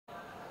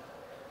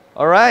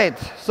Alright,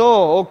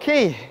 so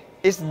okay,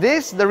 is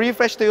this the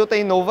refreshed Toyota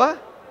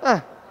Innova?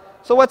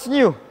 So what's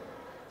new?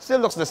 Still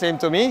looks the same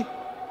to me.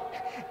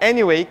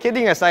 Anyway,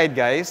 kidding aside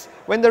guys,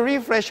 when the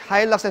refreshed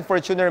Hilux and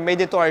Fortuner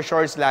made it to our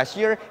shores last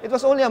year, it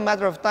was only a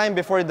matter of time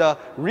before the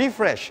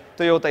refreshed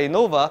Toyota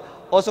Innova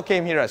also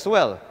came here as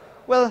well.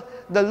 Well,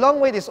 the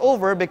long wait is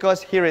over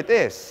because here it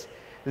is.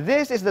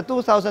 This is the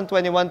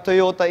 2021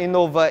 Toyota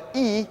Innova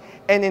E,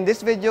 and in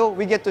this video,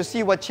 we get to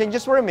see what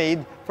changes were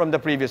made from the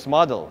previous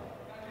model.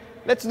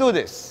 Let's do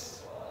this.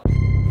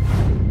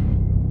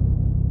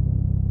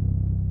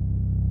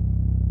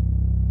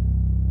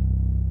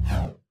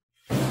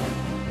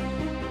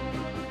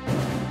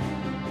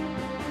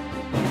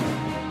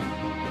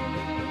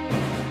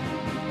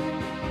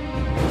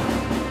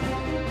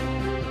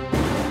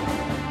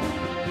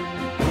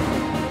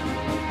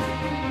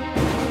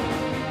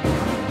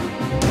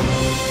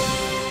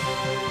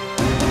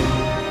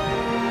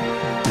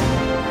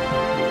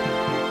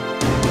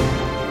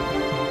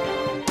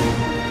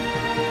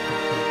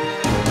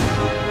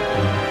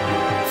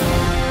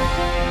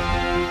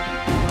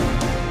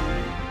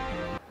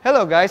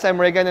 Hello guys, I'm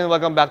Reagan and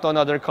welcome back to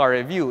another car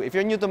review. If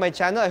you're new to my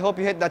channel, I hope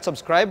you hit that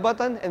subscribe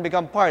button and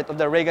become part of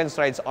the Reagan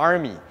Strides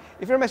Army.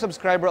 If you're my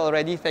subscriber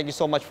already, thank you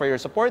so much for your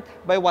support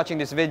by watching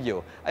this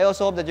video. I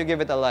also hope that you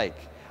give it a like.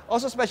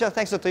 Also special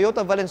thanks to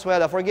Toyota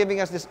Valenzuela for giving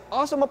us this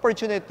awesome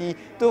opportunity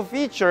to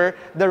feature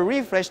the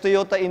refreshed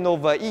Toyota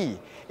Innova E.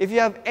 If you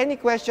have any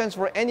questions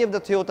for any of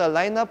the Toyota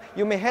lineup,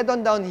 you may head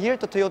on down here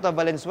to Toyota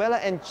Valenzuela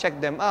and check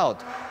them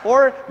out.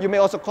 Or you may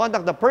also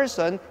contact the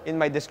person in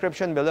my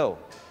description below.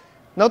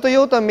 Now,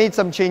 Toyota made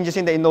some changes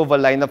in the Innova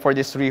lineup for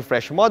this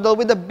refresh model,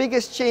 with the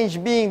biggest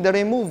change being the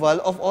removal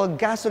of all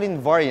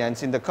gasoline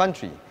variants in the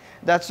country.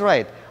 That's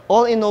right,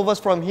 all Innovas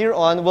from here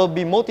on will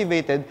be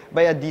motivated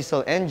by a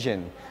diesel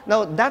engine.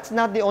 Now, that's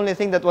not the only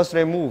thing that was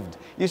removed.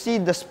 You see,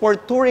 the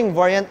Sport Touring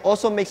variant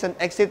also makes an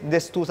exit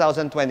this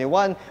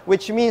 2021,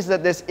 which means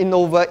that this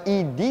Innova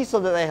E diesel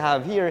that I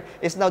have here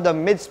is now the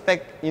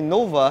mid-spec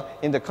Innova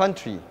in the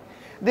country.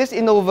 This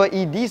Innova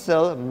E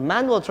diesel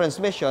manual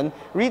transmission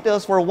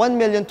retails for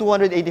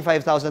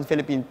 1,285,000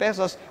 Philippine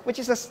pesos, which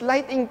is a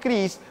slight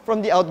increase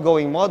from the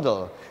outgoing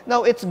model.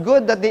 Now, it's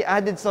good that they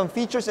added some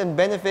features and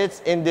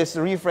benefits in this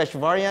refresh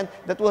variant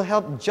that will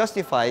help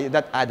justify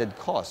that added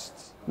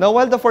cost. Now,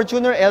 while the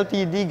Fortuner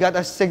Ltd got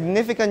a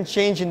significant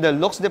change in the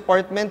looks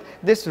department,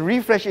 this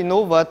refresh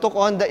Innova took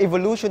on the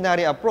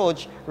evolutionary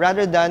approach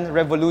rather than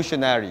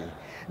revolutionary.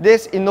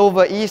 This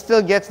Innova E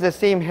still gets the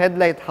same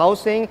headlight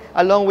housing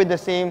along with the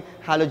same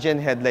halogen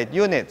headlight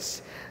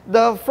units.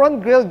 The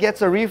front grille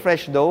gets a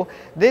refresh though.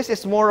 This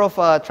is more of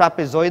a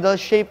trapezoidal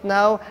shape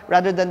now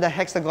rather than the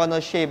hexagonal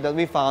shape that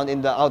we found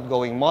in the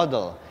outgoing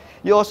model.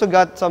 You also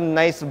got some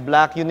nice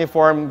black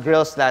uniform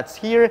grille slats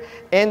here,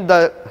 and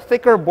the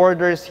thicker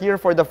borders here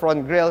for the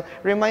front grille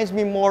reminds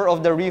me more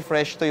of the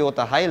refreshed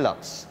Toyota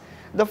Hilux.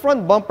 The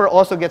front bumper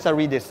also gets a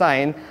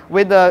redesign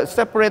with a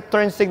separate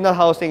turn signal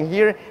housing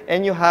here,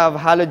 and you have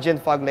halogen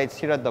fog lights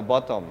here at the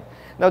bottom.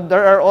 Now,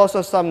 there are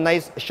also some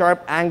nice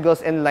sharp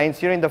angles and lines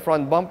here in the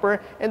front bumper,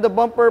 and the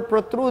bumper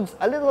protrudes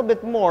a little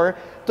bit more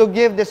to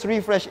give this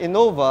refresh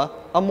Innova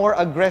a more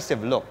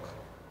aggressive look.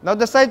 Now,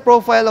 the side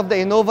profile of the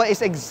Innova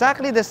is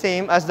exactly the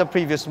same as the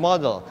previous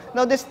model.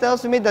 Now, this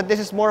tells me that this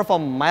is more of a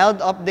mild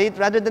update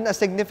rather than a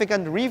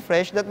significant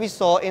refresh that we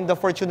saw in the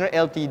Fortuner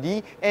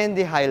Ltd and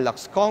the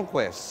Hilux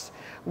Conquest.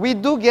 We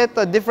do get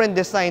a different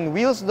design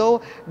wheels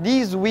though.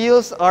 These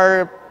wheels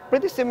are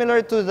pretty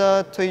similar to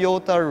the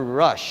Toyota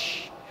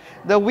Rush.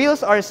 The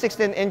wheels are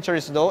 16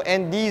 inches though,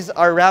 and these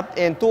are wrapped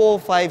in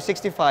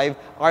 205/65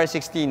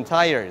 R16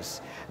 tires.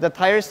 The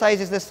tire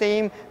size is the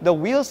same, the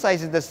wheel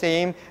size is the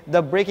same,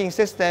 the braking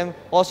system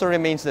also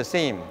remains the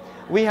same.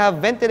 We have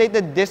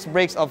ventilated disc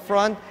brakes up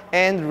front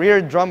and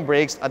rear drum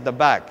brakes at the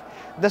back.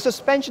 The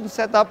suspension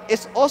setup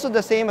is also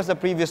the same as the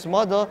previous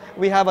model.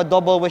 We have a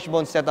double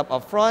wishbone setup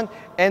up front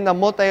and a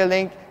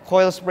multi-link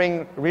coil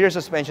spring rear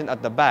suspension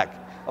at the back.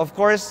 Of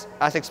course,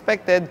 as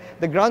expected,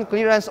 the ground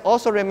clearance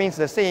also remains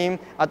the same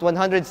at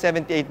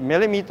 178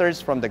 millimeters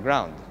from the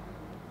ground.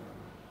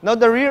 Now,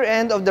 the rear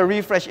end of the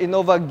refresh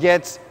Innova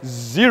gets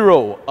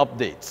zero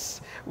updates.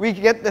 We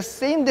get the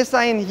same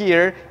design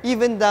here,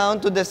 even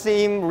down to the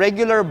same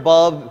regular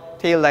bulb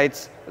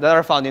taillights that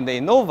are found in the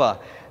Innova.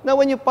 Now,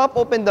 when you pop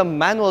open the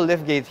manual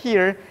liftgate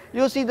here,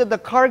 you'll see that the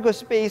cargo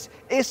space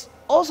is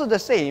also the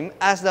same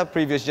as the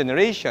previous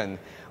generation.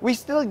 We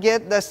still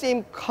get the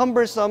same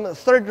cumbersome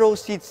third row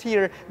seats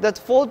here that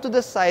fold to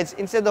the sides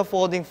instead of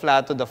folding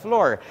flat to the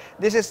floor.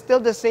 This is still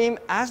the same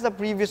as the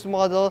previous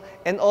model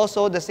and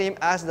also the same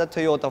as the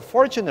Toyota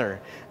Fortuner.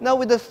 Now,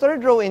 with the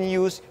third row in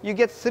use, you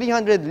get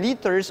 300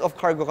 liters of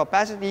cargo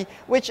capacity,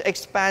 which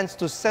expands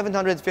to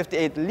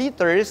 758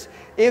 liters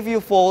if you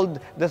fold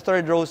the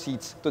third row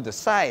seats to the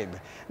side.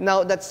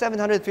 Now, that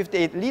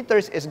 758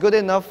 liters is good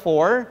enough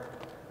for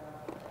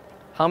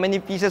how many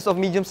pieces of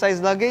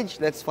medium-sized luggage?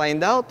 Let's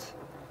find out.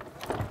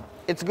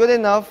 It's good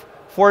enough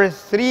for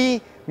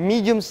 3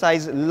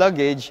 medium-sized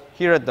luggage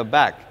here at the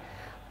back.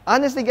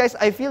 Honestly, guys,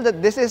 I feel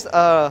that this is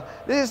a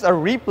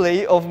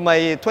replay of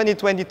my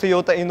 2020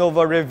 Toyota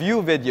Innova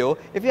review video.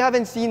 If you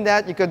haven't seen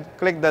that, you could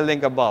click the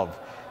link above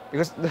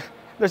because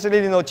there's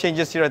really no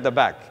changes here at the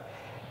back.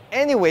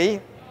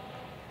 Anyway,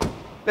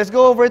 let's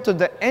go over to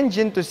the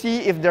engine to see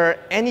if there are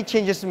any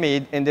changes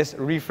made in this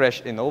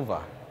refreshed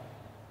Innova.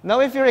 Now,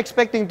 if you're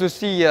expecting to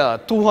see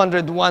a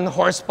 201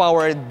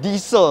 horsepower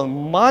diesel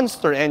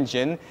monster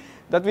engine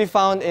that we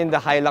found in the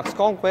Hilux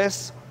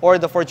Conquest or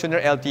the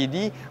Fortuner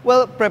LTD,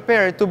 well,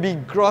 prepare to be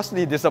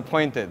grossly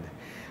disappointed.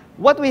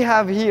 What we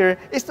have here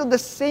is still the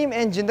same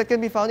engine that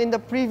can be found in the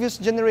previous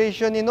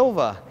generation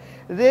Innova.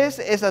 This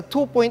is a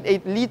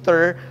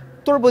 2.8-liter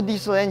turbo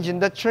diesel engine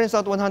that churns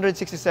out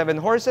 167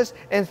 horses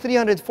and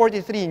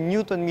 343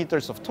 Newton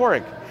meters of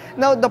torque.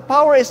 Now, the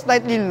power is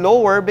slightly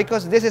lower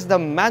because this is the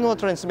manual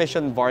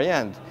transmission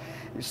variant.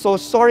 So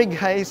sorry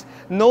guys,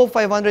 no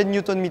 500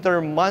 Newton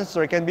meter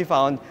monster can be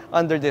found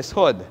under this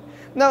hood.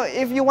 Now,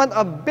 if you want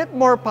a bit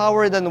more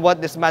power than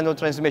what this manual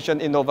transmission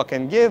Innova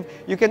can give,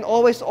 you can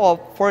always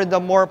opt for the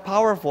more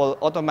powerful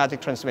automatic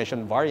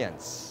transmission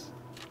variants.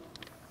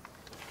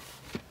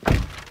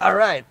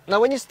 Alright,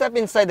 now when you step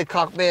inside the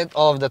cockpit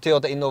of the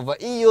Toyota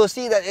Innova E, you'll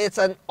see that it's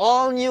an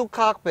all-new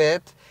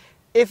cockpit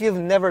if you've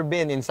never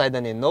been inside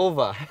an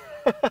Innova.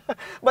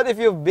 But if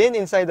you've been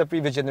inside the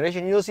previous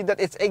generation, you'll see that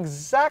it's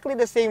exactly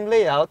the same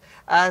layout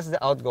as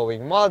the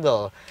outgoing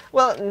model.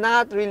 Well,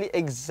 not really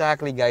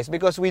exactly, guys,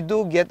 because we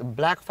do get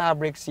black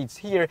fabric seats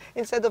here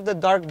instead of the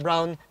dark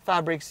brown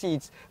fabric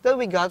seats that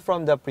we got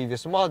from the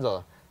previous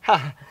model.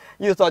 Ha!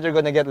 You thought you're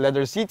gonna get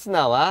leather seats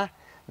now, huh?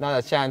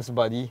 Not a chance,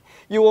 buddy.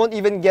 You won't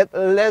even get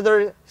a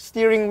leather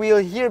steering wheel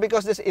here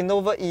because this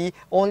Innova E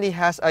only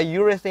has a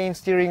urethane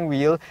steering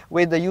wheel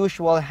with the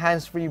usual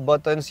hands-free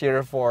buttons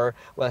here for,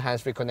 well,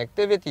 hands-free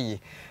connectivity.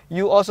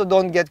 You also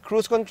don't get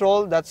cruise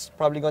control. That's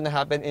probably going to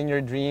happen in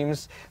your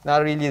dreams.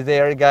 Not really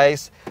there,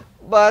 guys.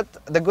 But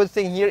the good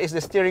thing here is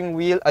the steering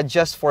wheel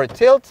adjusts for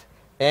tilt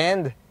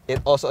and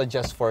it also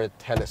adjusts for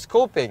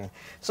telescoping.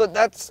 So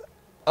that's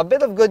a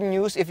bit of good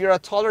news if you're a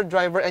taller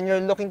driver and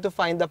you're looking to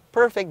find the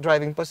perfect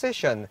driving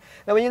position.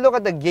 Now, when you look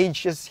at the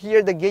gauges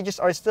here, the gauges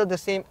are still the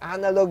same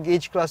analog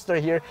gauge cluster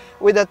here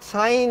with a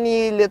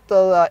tiny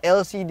little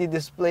LCD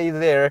display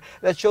there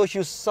that shows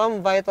you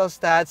some vital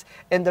stats,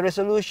 and the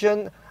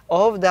resolution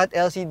of that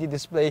LCD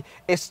display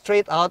is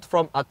straight out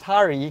from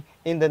Atari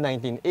in the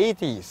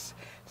 1980s.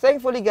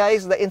 Thankfully,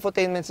 guys, the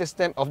infotainment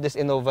system of this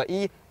Innova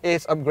E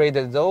is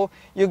upgraded though.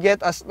 You get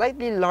a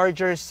slightly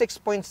larger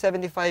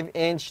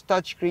 6.75-inch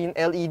touchscreen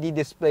LED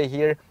display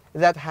here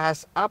that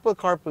has Apple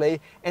CarPlay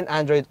and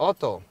Android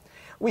Auto.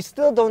 We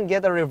still don't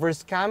get a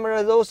reverse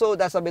camera though, so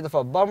that's a bit of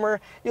a bummer.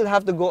 You'll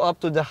have to go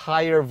up to the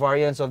higher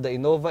variants of the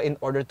Innova in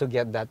order to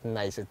get that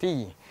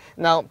nicety.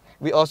 Now,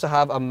 we also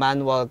have a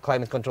manual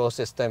climate control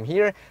system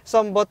here.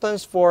 Some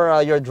buttons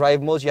for your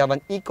drive modes. You have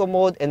an eco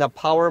mode and a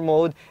power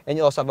mode, and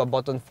you also have a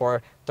button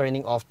for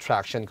turning off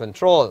traction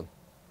control.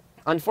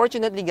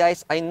 Unfortunately,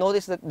 guys, I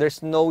noticed that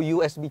there's no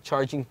USB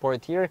charging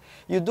port here.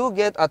 You do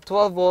get a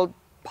 12-volt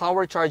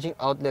power charging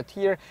outlet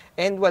here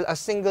and, well, a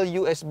single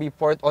USB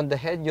port on the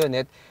head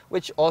unit,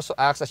 which also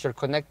acts as your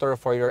connector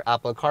for your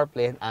Apple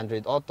CarPlay and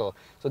Android Auto.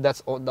 So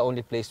that's the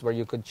only place where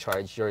you could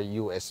charge your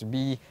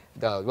USB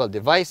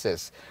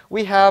devices.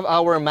 We have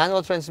our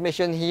manual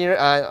transmission here,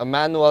 a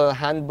manual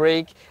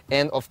handbrake,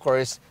 and of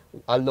course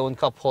a lone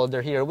cup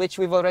holder here, which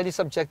we've already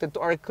subjected to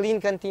our clean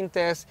canteen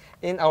test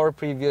in our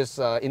previous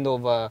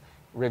Innova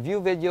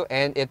review video,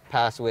 and it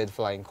passed with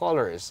flying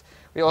colors.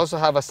 We also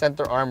have a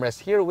center armrest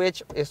here,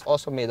 which is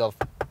also made of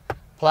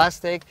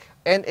plastic,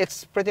 and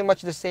it's pretty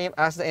much the same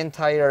as the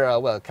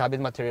entire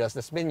cabin materials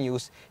that's been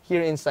used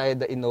here inside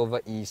the Innova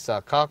E's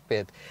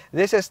cockpit.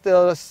 This is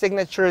still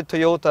signature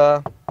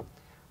Toyota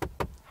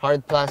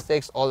hard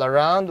plastics all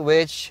around,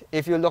 which,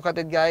 if you look at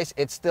it, guys,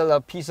 it's still a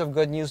piece of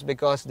good news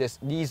because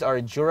these are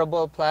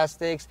durable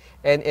plastics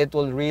and it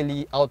will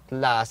really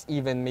outlast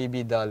even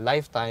maybe the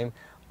lifetime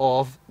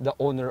of the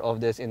owner of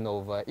this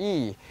Innova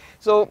E.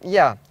 So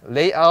yeah,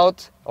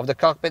 layout of the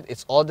cockpit,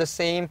 it's all the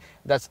same.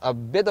 That's a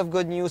bit of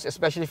good news,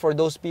 especially for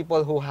those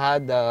people who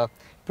had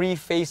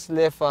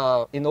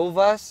pre-facelift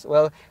Innovas.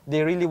 Well,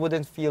 they really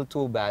wouldn't feel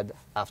too bad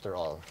after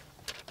all.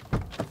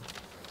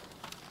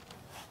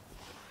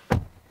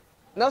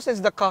 Now, since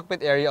the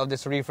cockpit area of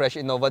this refresh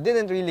Innova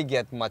didn't really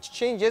get much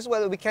changes,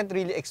 well, we can't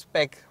really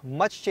expect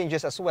much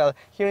changes as well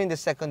here in the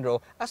second row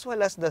as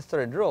well as the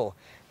third row.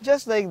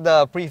 Just like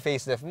the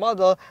pre-facelift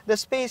model, the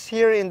space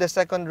here in the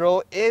second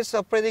row is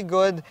pretty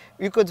good.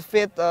 You could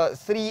fit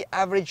 3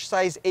 average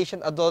size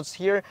Asian adults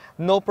here,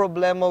 no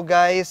problemo,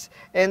 guys.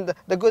 And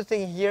the good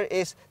thing here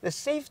is the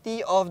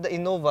safety of the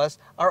Innovas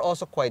are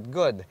also quite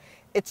good.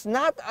 It's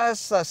not as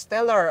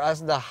stellar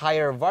as the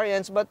higher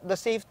variants, but the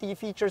safety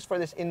features for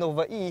this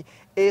Innova E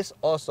is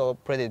also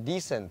pretty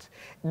decent.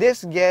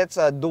 This gets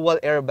dual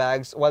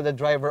airbags, while the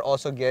driver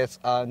also gets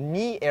a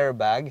knee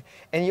airbag,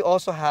 and you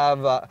also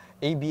have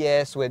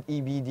ABS with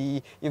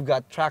EBD. You've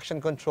got traction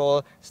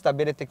control,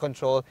 stability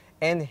control,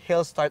 and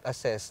hill start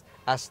assist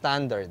as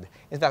standard.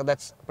 In fact,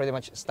 that's pretty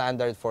much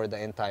standard for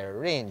the entire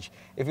range.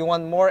 If you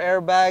want more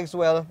airbags,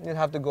 well, you'll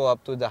have to go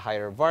up to the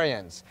higher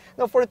variants.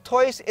 Now for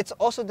toys, it's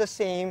also the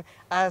same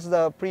as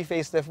the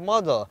pre-facelift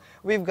model.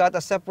 We've got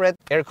a separate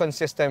aircon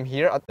system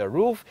here at the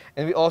roof,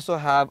 and we also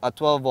have a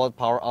 12-volt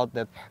power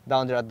outlet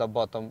down there at the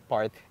bottom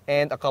part,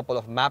 and a couple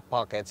of map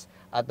pockets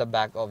at the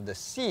back of the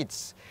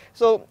seats.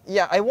 So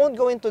yeah, I won't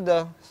go into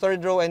the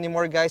third row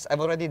anymore, guys. I've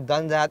already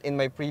done that in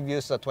my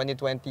previous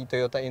 2020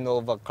 Toyota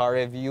Innova car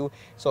review,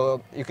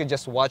 so you can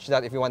just watch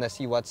that if you want to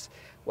see what's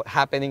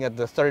happening at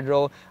the third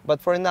row.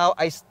 But for now,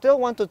 I still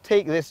want to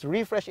take this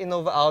refresh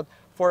Innova out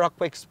for a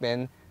quick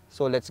spin,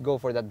 so let's go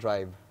for that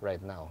drive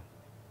right now.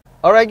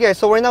 Alright guys,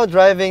 so we're now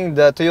driving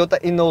the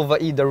Toyota Innova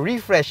E, the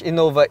refresh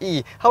Innova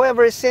E.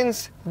 However,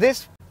 since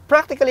this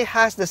practically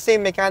has the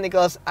same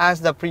mechanicals as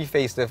the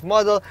pre-facelift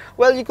model,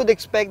 well, you could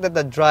expect that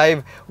the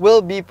drive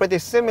will be pretty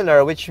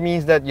similar, which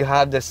means that you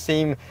have the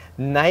same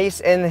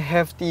nice and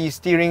hefty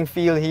steering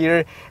feel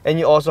here, and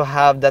you also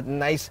have that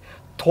nice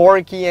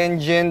torquey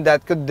engine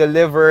that could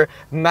deliver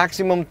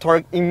maximum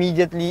torque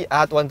immediately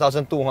at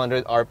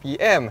 1,200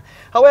 RPM.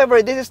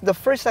 However, this is the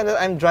first time that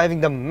I'm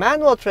driving the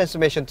manual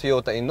transmission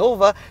Toyota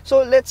Innova,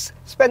 so let's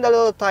spend a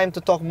little time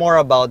to talk more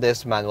about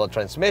this manual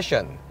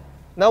transmission.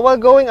 Now, while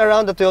going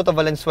around the Toyota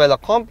Valenzuela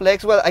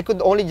complex, well, I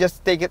could only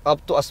just take it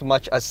up to as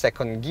much as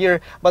second gear.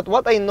 But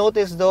what I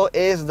noticed though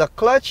is the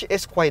clutch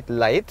is quite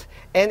light,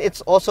 and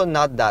it's also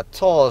not that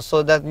tall.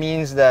 So that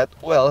means that,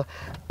 well,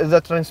 the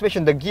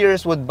transmission, the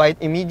gears would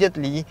bite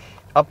immediately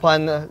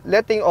upon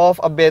letting off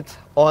a bit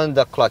on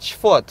the clutch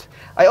foot.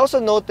 I also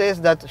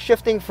noticed that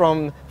shifting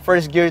from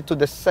first gear to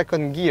the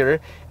second gear,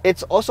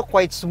 it's also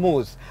quite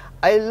smooth.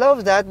 I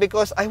love that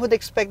because I would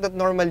expect that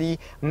normally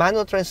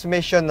manual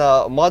transmission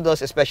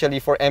models, especially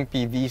for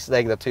MPVs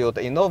like the Toyota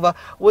Innova,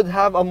 would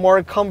have a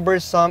more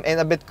cumbersome and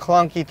a bit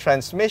clunky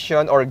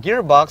transmission or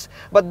gearbox,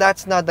 but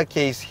that's not the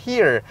case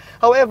here.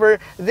 However,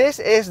 this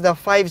is the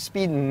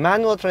 5-speed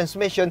manual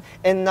transmission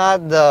and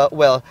not the,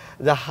 well,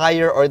 the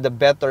higher or the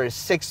better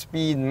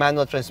 6-speed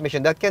manual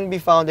transmission that can be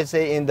found, let's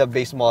say, in the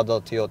base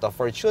model Toyota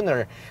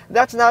Fortuner.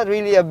 That's not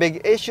really a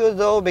big issue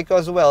though,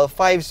 because, well,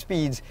 5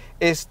 speeds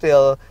is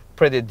still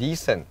pretty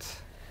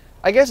decent.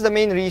 I guess the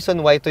main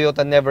reason why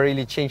Toyota never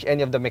really changed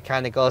any of the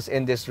mechanicals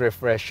in this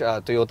refresh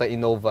Toyota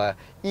Innova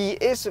E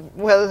is,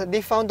 well,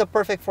 they found the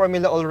perfect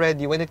formula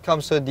already when it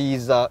comes to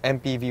these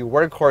MPV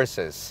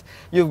workhorses.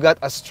 You've got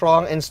a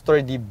strong and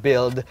sturdy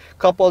build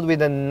coupled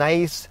with a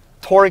nice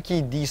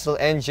torquey diesel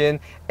engine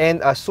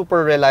and a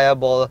super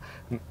reliable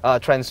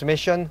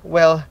transmission.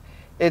 Well,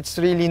 it's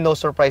really no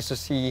surprise to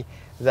see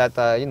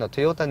that you know,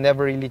 Toyota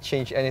never really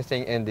changed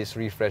anything in this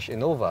refresh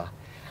Innova.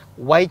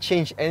 Why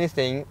change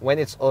anything when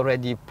it's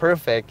already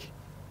perfect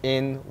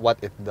in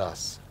what it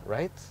does,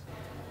 right?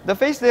 The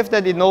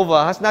facelifted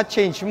Innova has not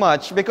changed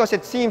much because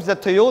it seems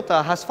that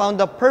Toyota has found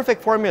the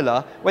perfect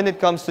formula when it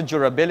comes to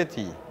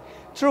durability.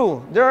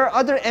 True, there are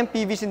other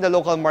MPVs in the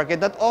local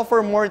market that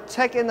offer more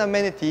tech and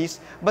amenities,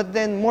 but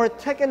then more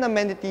tech and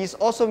amenities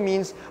also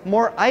means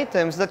more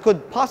items that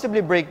could possibly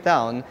break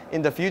down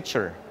in the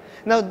future.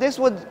 Now, this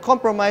would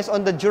compromise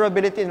on the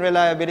durability and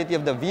reliability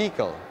of the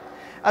vehicle.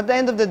 At the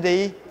end of the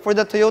day, for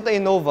the Toyota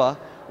Innova,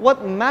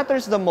 what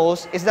matters the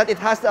most is that it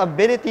has the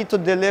ability to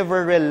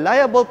deliver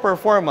reliable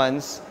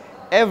performance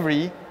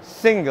every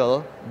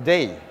single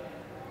day.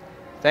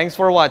 Thanks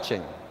for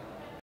watching.